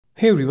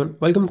Hey everyone,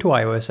 welcome to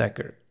iOS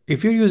Hacker.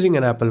 If you're using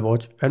an Apple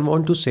Watch and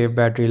want to save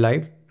battery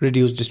life,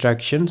 reduce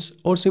distractions,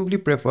 or simply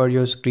prefer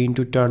your screen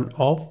to turn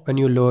off when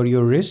you lower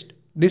your wrist,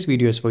 this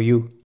video is for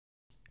you.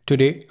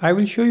 Today, I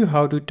will show you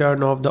how to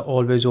turn off the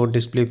always on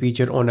display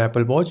feature on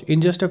Apple Watch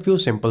in just a few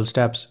simple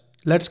steps.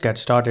 Let's get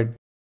started.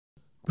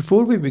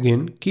 Before we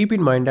begin, keep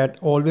in mind that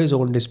always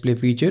on display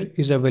feature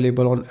is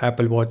available on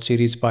Apple Watch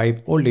Series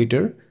 5 or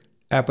later,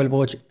 Apple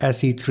Watch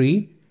SE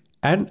 3,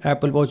 and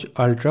Apple Watch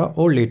Ultra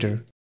or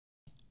later.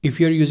 If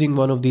you're using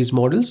one of these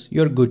models,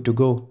 you're good to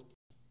go.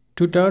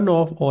 To turn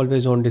off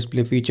always on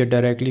display feature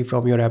directly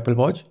from your Apple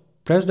Watch,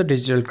 press the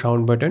digital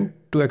crown button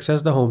to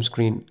access the home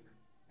screen.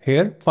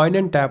 Here, find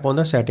and tap on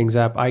the settings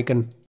app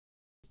icon.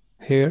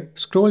 Here,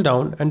 scroll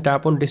down and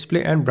tap on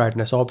display and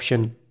brightness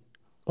option.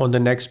 On the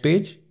next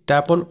page,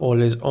 tap on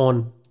always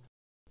on.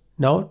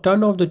 Now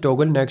turn off the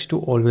toggle next to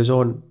always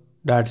on.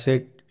 That's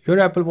it. Your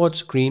Apple Watch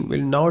screen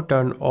will now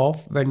turn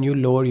off when you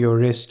lower your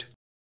wrist.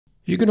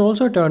 You can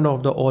also turn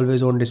off the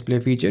always on display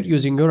feature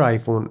using your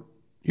iPhone.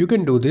 You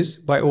can do this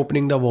by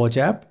opening the Watch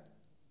app,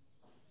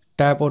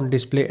 tap on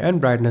display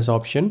and brightness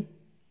option,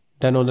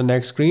 then on the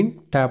next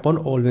screen, tap on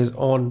always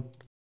on.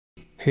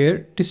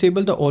 Here,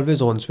 disable the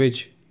always on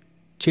switch.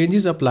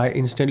 Changes apply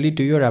instantly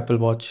to your Apple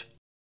Watch.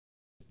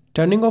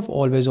 Turning off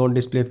always on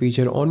display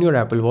feature on your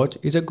Apple Watch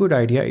is a good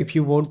idea if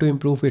you want to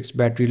improve its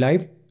battery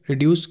life,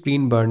 reduce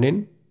screen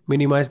burn-in,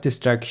 minimize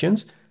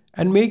distractions,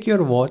 and make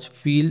your watch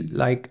feel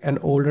like an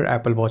older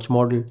Apple Watch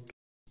model.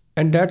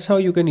 And that's how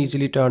you can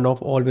easily turn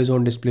off always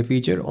on display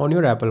feature on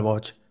your Apple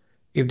Watch.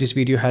 If this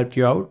video helped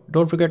you out,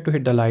 don't forget to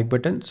hit the like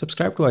button,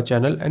 subscribe to our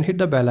channel and hit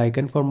the bell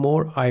icon for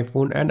more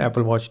iPhone and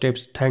Apple Watch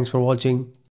tips. Thanks for watching.